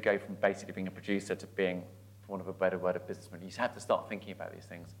where you sort of go from basically being a producer to being, for want of a better word, a businessman. You just have to start thinking about these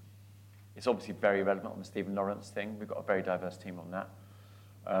things. It's obviously very relevant on the Stephen Lawrence thing. We've got a very diverse team on that.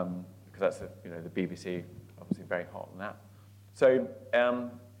 Because that's, you know, the BBC, obviously very hot on that. So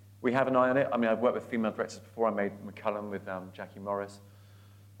we have an eye on it. I mean, I've worked with female directors before. I made McCullum with Jackie Morris.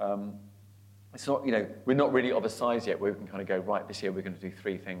 It's not, you know, we're not really of a size yet where we can kind of go, right, this year we're going to do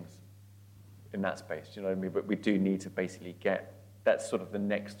 3 things in that space, do you know what I mean? But we do need to basically get, that's sort of the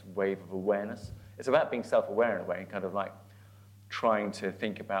next wave of awareness. It's about being self-aware in a way and kind of like trying to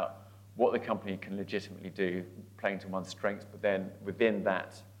think about what the company can legitimately do, playing to one's strengths, but then within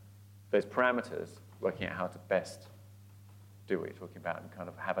that, those parameters, working out how to best do what you're talking about and kind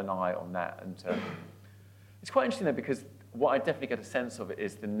of have an eye on that and to It's quite interesting though, because what I definitely get a sense of it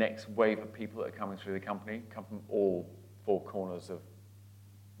is the next wave of people that are coming through the company come from all four corners of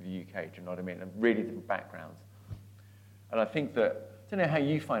the UK, do you know what I mean? And really different backgrounds. And I think that, I don't know how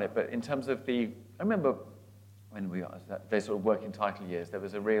you find it, but in terms of I remember when we were those sort of working title years, there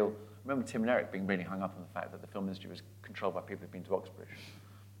was I remember Tim and Eric being really hung up on the fact that the film industry was controlled by people who'd been to Oxbridge.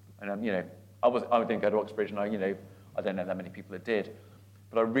 And, you know, I didn't go to Oxbridge, and I don't know that many people that did.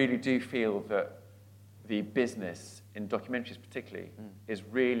 But I really do feel that the business, in documentaries particularly, is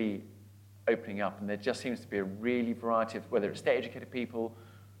really opening up, and there just seems to be a really variety of, whether it's state-educated people,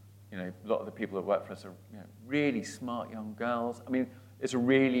 you know, a lot of the people that work for us are really smart young girls. I mean, it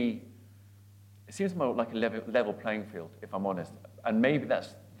seems more like a level playing field, if I'm honest. And maybe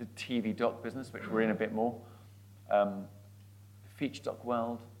that's the TV doc business, which we're in a bit more. The feature doc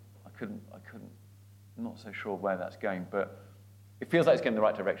world, I'm not so sure where that's going, but it feels like it's going in the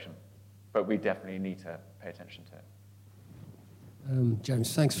right direction. But we definitely need to pay attention to it.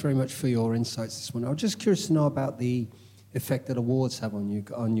 James, thanks very much for your insights this morning. I was just curious to know about the effect that awards have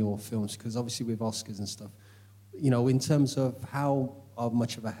on your films, because obviously with Oscars and stuff, you know, in terms of how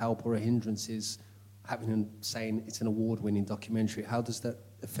much of a help or a hindrance is having and saying it's an award-winning documentary, how does that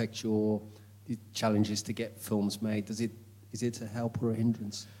affect your challenges to get films made? Is it a help or a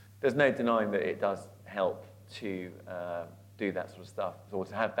hindrance? There's no denying that it does help to do that sort of stuff, or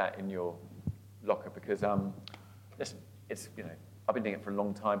to have that in your locker, because it's you know, I've been doing it for a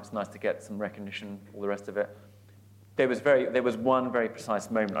long time. It's nice to get some recognition, all the rest of it. There was one very precise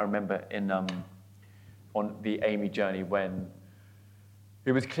moment I remember on the Amy journey when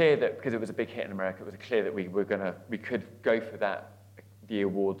it was clear that, because it was a big hit in America, it was clear that we could go for the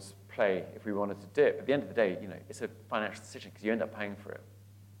awards play if we wanted to do it. But at the end of the day, you know, it's a financial decision because you end up paying for it,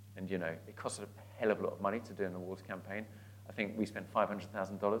 and you know, it costs a hell of a lot of money to do an awards campaign. I think we spent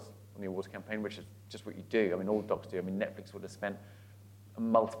 $500,000 on the awards campaign, which is just what you do. I mean, all docs do. I mean, Netflix would have spent a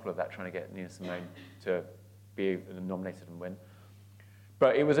multiple of that trying to get Nina Simone to be nominated and win.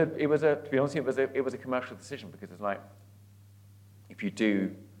 But it was to be honest, it was a commercial decision, because it's like, if you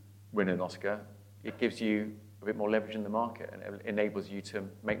do win an Oscar, it gives you a bit more leverage in the market, and it enables you to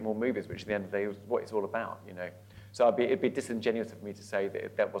make more movies, which at the end of the day is what it's all about, you know. So it'd be disingenuous of me to say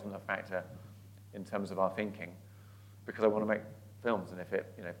that that wasn't a factor in terms of our thinking, because I want to make films, and if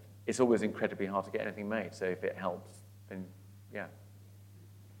it, you know, it's always incredibly hard to get anything made. So if it helps, then yeah.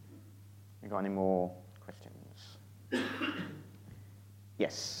 You got any more questions?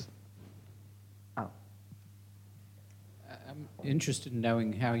 Yes. Oh. I'm interested in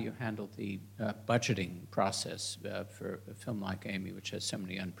knowing how you handled the budgeting process for a film like Amy, which has so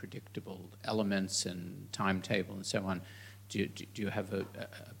many unpredictable elements and timetable and so on. Do you have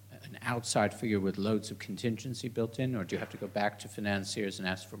an outside figure with loads of contingency built in, or do you have to go back to financiers and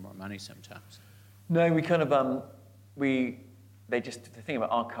ask for more money sometimes? No, we kind of the thing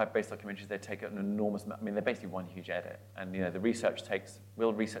about archive-based documentaries, they take an enormous amount. I mean, they're basically one huge edit, and you know,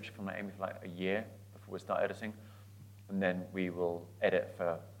 we'll research a film like Amy for like a year before we start editing, and then we will edit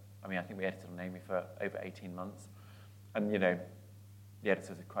for. I mean, I think we edited on Amy for over 18 months, and you know, the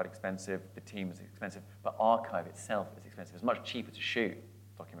editors are quite expensive, the team is expensive, but archive itself is expensive. It's much cheaper to shoot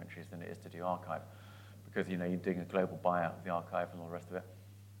documentaries than it is to do archive, because you know, you're doing a global buyout of the archive and all the rest of it.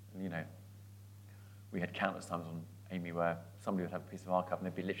 And you know, we had countless times on Amy where somebody would have a piece of archive and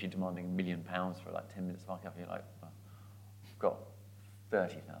they'd be literally demanding £1 million for like 10 minutes of archive, and you're like, well, I've got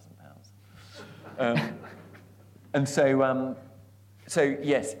 £30,000. And so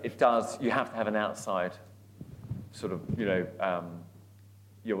yes, it does. You have to have an outside sort of, you know,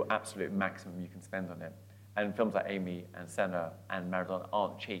 your absolute maximum you can spend on it. And films like Amy and Senna and Maradona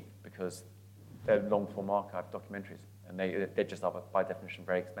aren't cheap, because they're long-form archive documentaries, and they just are, by definition,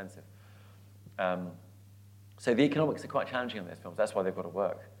 very expensive. So the economics are quite challenging on those films. That's why they've got to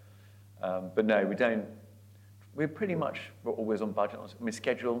work. But no, we don't. We're pretty much always on budget. I mean,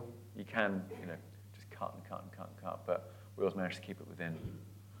 schedule, you can, you know, just cut and cut and cut and cut, but we always manage to keep it within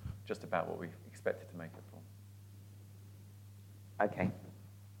just about what we expected to make it for. Okay.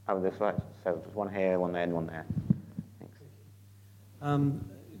 Oh, this way. So there's one here, one there, and one there. Thanks.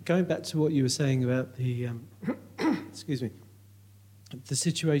 Going back to what you were saying about the, excuse me, the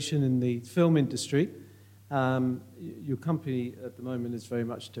situation in the film industry, your company at the moment is very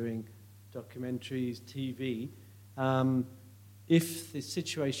much doing documentaries, TV. If the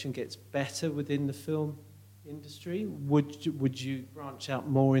situation gets better within the film industry, would you branch out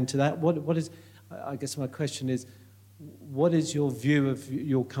more into that? What is, I guess my question is, what is your view of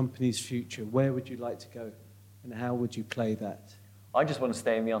your company's future? Where would you like to go, and how would you play that? I just want to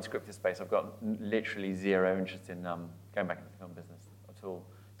stay in the unscripted space. I've got literally zero interest in going back into the film business at all.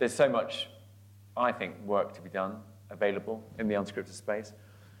 There's so much I think, work to be done available in the unscripted space.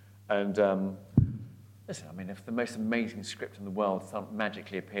 And listen, I mean, if the most amazing script in the world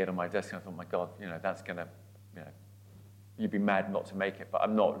magically appeared on my desk, and I thought, my God, that's going to, you'd be mad not to make it, but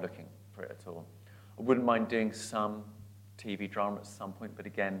I'm not looking for it at all. I wouldn't mind doing some TV drama at some point, but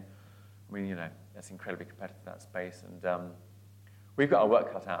again, I mean, that's incredibly competitive, that space. And we've got our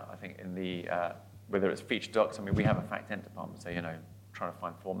work cut out, I think, in the, whether it's feature docs. I mean, we have a fact end department, so, trying to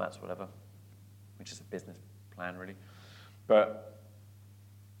find formats or whatever, which is a business plan, really. But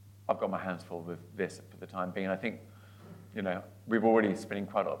I've got my hands full with this for the time being. I think, we're already spinning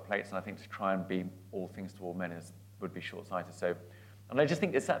quite a lot of plates, and I think to try and be all things to all men would be short-sighted. So, and I just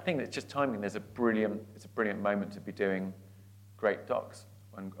think it's that thing that's just timing. It's a brilliant moment to be doing great docs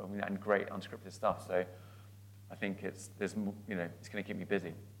and great unscripted stuff. So I think it's going to keep me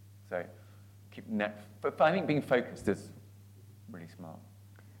busy. So but I think being focused is really smart.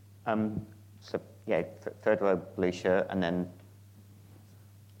 Third row blue shirt, and then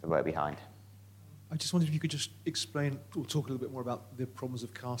the row behind. I just wondered if you could just explain or talk a little bit more about the problems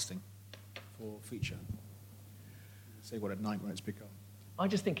of casting for feature. Say what a nightmare it's become. I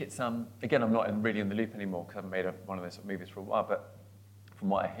just think it's, again, I'm not really in the loop anymore because I haven't made one of those sort of movies for a while, but from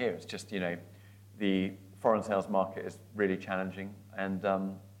what I hear, it's just, the foreign sales market is really challenging, and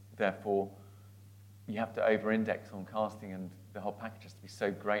therefore you have to over-index on casting, and the whole package has to be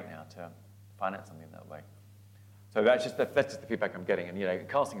so great now to finance something that way. So that's just the feedback I'm getting. And,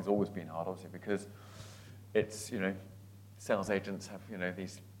 casting has always been hard, obviously, because it's, sales agents have,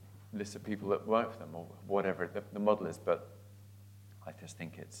 these lists of people that work for them or whatever the model is. But I just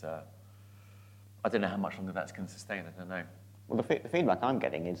think it's, I don't know how much longer that's going to sustain. I don't know. Well, the feedback I'm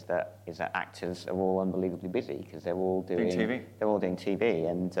getting is that actors are all unbelievably busy because they're all doing TV. They're all doing TV,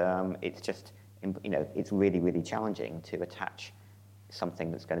 and it's just, it's really, really challenging to attach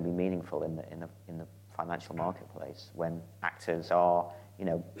something that's going to be meaningful in the financial marketplace when actors are,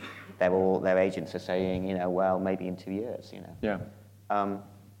 their agents are saying, well, maybe in 2 years, Yeah.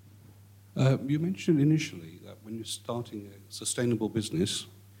 You mentioned initially that when you're starting a sustainable business,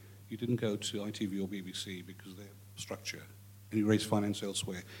 you didn't go to ITV or BBC because of their structure, and you raised finance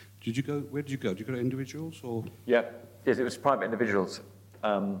elsewhere. Where did you go? Did you go to individuals or? Yeah. Yes, it was private individuals.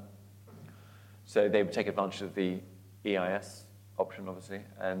 So they would take advantage of the EIS option, obviously,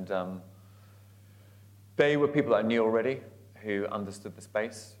 and they were people that I knew already who understood the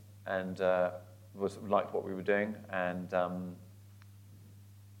space and liked what we were doing, and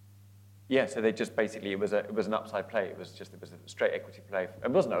so they just basically, it was an upside play. It was a straight equity play.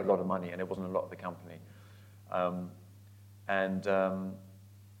 It wasn't a lot of money, and it wasn't a lot of the company.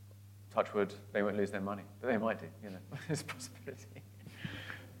 Touch wood, they won't lose their money, but they might do. There's a possibility.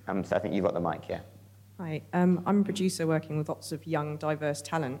 So I think you've got the mic, yeah. Hi, I'm a producer working with lots of young, diverse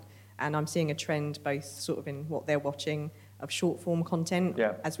talent, and I'm seeing a trend both sort of in what they're watching of short-form content,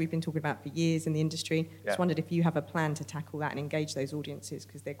 as we've been talking about for years in the industry. Just wondered if you have a plan to tackle that and engage those audiences,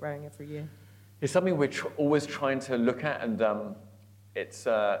 because they're growing every year. It's something we're always trying to look at, and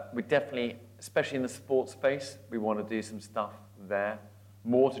we definitely, especially in the sports space, we want to do some stuff there,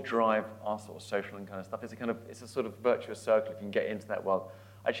 more to drive our sort of social and kind of stuff. It's a sort of virtuous circle if you can get into that world.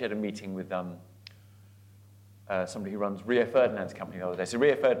 I actually had a meeting with somebody who runs Rio Ferdinand's company the other day. So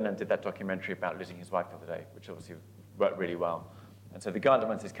Rio Ferdinand did that documentary about losing his wife the other day, which obviously worked really well. And so the guy that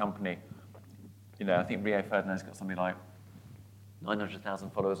runs his company, I think Rio Ferdinand's got something like 900,000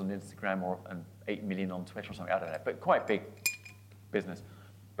 followers on Instagram and 8 million on Twitter or something, I don't know, but quite big business.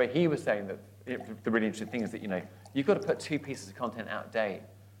 But he was saying that the really interesting thing is that, you've got to put 2 pieces of content out a day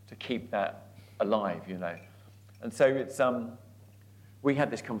to keep that alive, And so it's, we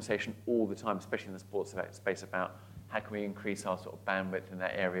had this conversation all the time, especially in the sports space, about how can we increase our sort of bandwidth in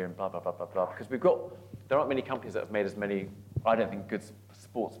that area and blah, blah, blah, blah, blah. Because there aren't many companies that have made as many, I don't think, good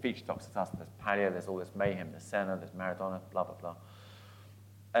sports feature docs as us. There's Palio, there's all this mayhem, there's Senna, there's Maradona, blah, blah, blah.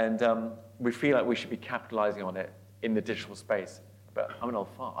 And we feel like we should be capitalizing on it in the digital space. But I'm an old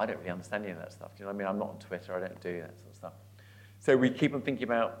fart. I don't really understand any of that stuff. Do you know what I mean? I'm not on Twitter. I don't do that sort of stuff. So we keep on thinking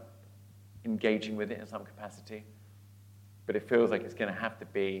about engaging with it in some capacity. But it feels like it's going to have to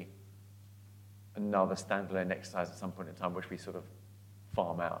be another standalone exercise at some point in time, which we sort of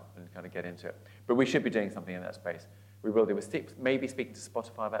farm out and kind of get into it. But we should be doing something in that space. We will do. We're maybe speaking to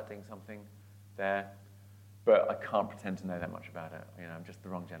Spotify about doing something there, but I can't pretend to know that much about it. I'm just the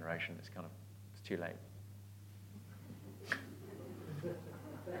wrong generation. It's too late.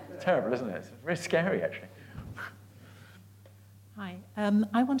 It's terrible, isn't it? It's very scary, actually. Hi.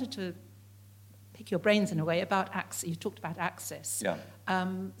 I wanted to pick your brains in a way about access. You talked about access. Yeah.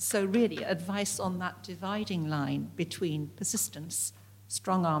 So really, advice on that dividing line between persistence,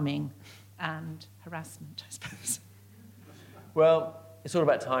 strong-arming, and harassment, I suppose? Well, it's all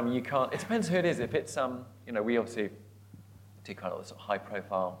about timing. You can't. It depends who it is. If it's we obviously do kind of sort of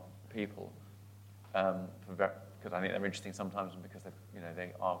high-profile people, because I think they're interesting sometimes, and because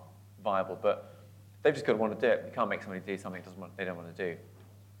they are viable. But they've just got to want to do it. You can't make somebody do something they don't want to do.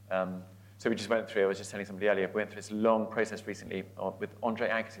 So we just went through. I was just telling somebody earlier. We went through this long process recently with Andre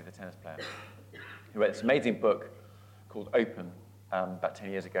Agassi, the tennis player, who wrote this amazing book called Open about 10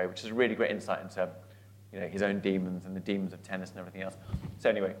 years ago, which is a really great insight into his own demons and the demons of tennis and everything else. So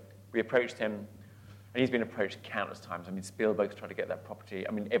anyway, we approached him, and he's been approached countless times. I mean, Spielberg's tried to get that property.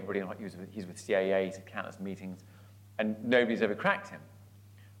 I mean, everybody, he's with CAA, he's had countless meetings, and nobody's ever cracked him.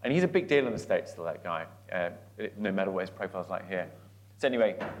 And he's a big deal in the States, still, that guy, no matter what his profile's like here. So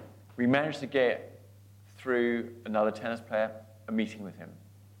anyway, we managed to get, through another tennis player, a meeting with him.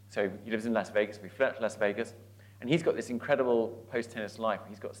 So he lives in Las Vegas. We flew out to Las Vegas, and he's got this incredible post-tennis life.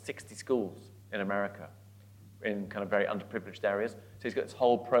 He's got 60 schools in America in kind of very underprivileged areas. So he's got this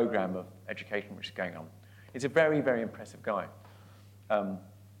whole program of education which is going on. He's a very, very impressive guy.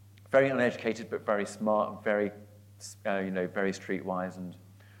 Very uneducated, but very smart, very, very streetwise and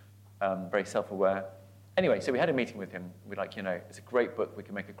very self-aware. Anyway, so we had a meeting with him. We're like, it's a great book. We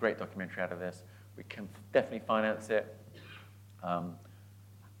can make a great documentary out of this. We can definitely finance it. Do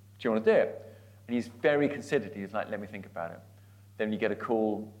you want to do it? And he's very considered. He's like, let me think about it. Then you get a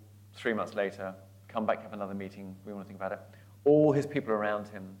call 3 months later, come back, have another meeting, we want to think about it. All his people around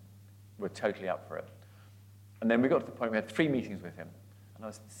him were totally up for it. And then we got to the point, we had 3 meetings with him, and I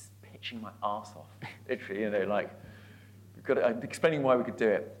was pitching my arse off, literally, explaining why we could do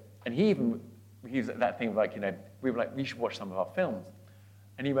it. And he was that thing of like, we were like, we should watch some of our films.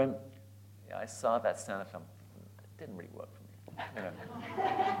 And he went, yeah, I saw that Santa film. It didn't really work for me.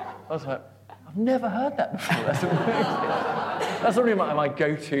 I was like, I've never heard that before. That's amazing. That's really my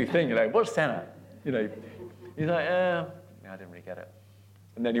go-to thing, watch Santa. He's like, I didn't really get it.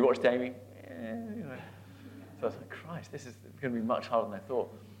 And then you watched Amy, So I was like, Christ, this is going to be much harder than I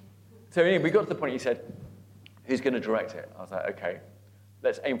thought. So anyway, we got to the point he said, who's going to direct it? I was like, okay,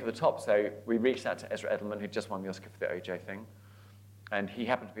 let's aim for the top. So we reached out to Ezra Edelman, who just won the Oscar for the OJ thing. And he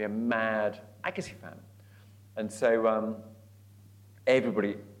happened to be a mad Agassi fan. And so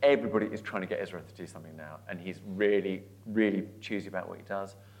everybody is trying to get Ezra to do something now. And he's really, really choosy about what he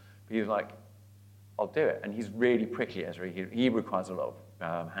does. But he was like, I'll do it. And he's really prickly, Ezra. He requires a lot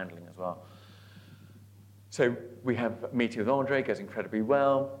of handling as well. So we have a meeting with Andre, it goes incredibly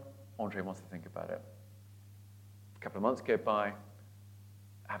well. Andre wants to think about it. A couple of months go by,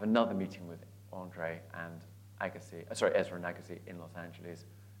 I have another meeting with Andre and Ezra and Agassi in Los Angeles.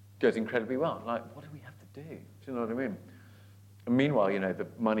 Goes incredibly well. Like, what do we have to do? Do you know what I mean? And meanwhile, the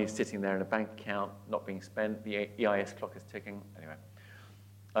money's sitting there in a bank account, not being spent, the EIS clock is ticking, anyway.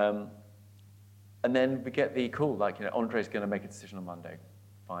 And then we get the call, like, Andre's going to make a decision on Monday.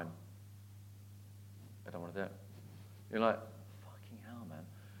 Fine. I don't want to do it. You're like, fucking hell, man.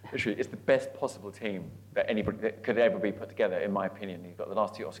 Literally, it's the best possible team that could ever be put together, in my opinion. You've got the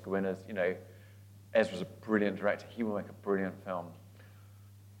last 2 Oscar winners. Ezra's a brilliant director. He will make a brilliant film.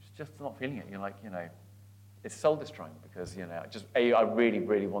 It's just not feeling it. You're like, it's soul-destroying because, I really,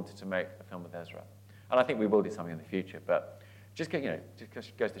 really wanted to make a film with Ezra. And I think we will do something in the future, but just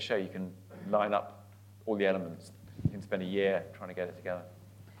goes to show you can line up all the elements. You can spend a year trying to get it together.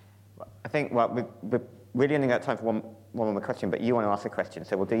 I think, we're really only got time for one more question, but you want to ask a question,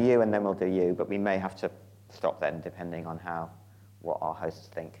 so we'll do you and then we'll do you, but we may have to stop then, depending on what our hosts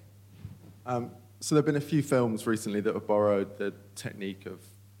think. So there have been a few films recently that have borrowed the technique of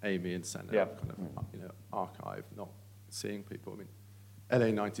Amy and Senna, archive, not seeing people. I mean,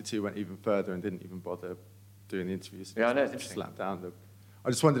 LA 92 went even further and didn't even bother doing the interviews. Yeah, I know, it's interesting. Slapped down. I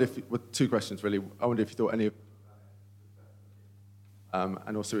just wondered with 2 questions really. I wonder if you thought any of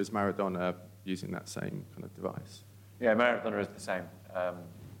and also, is Maradona using that same kind of device? Yeah, Maradona is the same.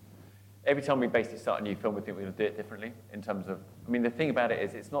 Every time we basically start a new film, we think we're going to do it differently in terms of... I mean, the thing about it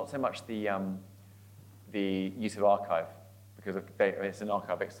is it's not so much the use of archive, because it's an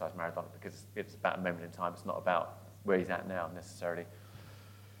archive exercise, Maradona, because it's about a moment in time. It's not about where he's at now, necessarily.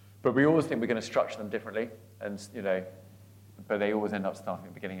 But we always think we're going to structure them differently, and, but they always end up starting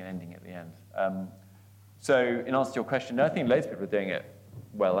at the beginning and ending at the end. So in answer to your question, I think loads of people are doing it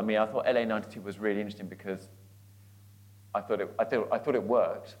well. I mean, I thought LA 92 was really interesting because I thought it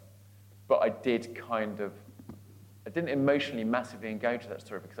worked, but I didn't emotionally massively engage with that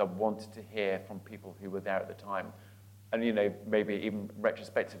story because I wanted to hear from people who were there at the time. And, maybe even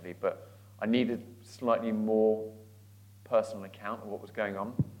retrospectively, but I needed slightly more personal account of what was going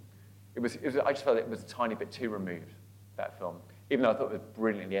on. I just felt it was a tiny bit too removed, that film. even though I thought it was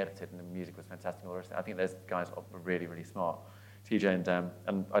brilliantly edited and the music was fantastic and all the rest of it, I think those guys are really, really smart, TJ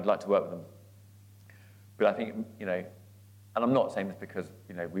and I'd like to work with them. But I think, you know, and I'm not saying this because,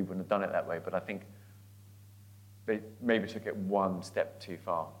 you know, we wouldn't have done it that way, but I think they maybe took it one step too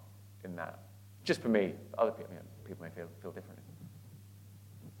far in that. Just for me, other people, you know, people may feel differently.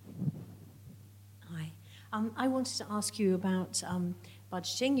 Hi. I wanted to ask you about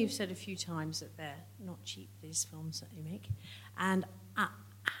budgeting. You've said a few times that they're not cheap, these films that you make. And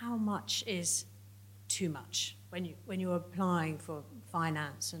how much is too much when you're applying for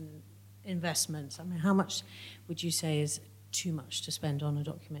finance and investment? I mean, how much would you say is too much to spend on a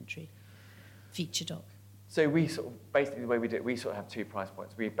documentary, feature doc? So we sort of, basically the way we do it, we sort of have 2 price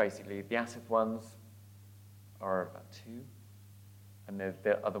points. We basically, the ASIF ones are about 2, and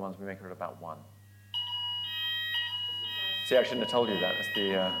the other ones we make are about 1. See, I shouldn't have told you that. That's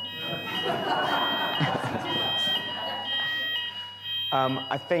the...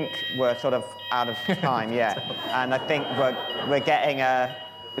 I think we're sort of out of time, yeah. And I think we're getting a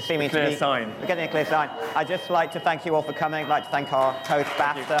clear sign. We're getting a clear sign. I'd just like to thank you all for coming. I'd like to thank our host,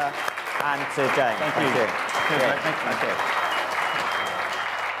 Basta, and to James. Thank you. Thank you.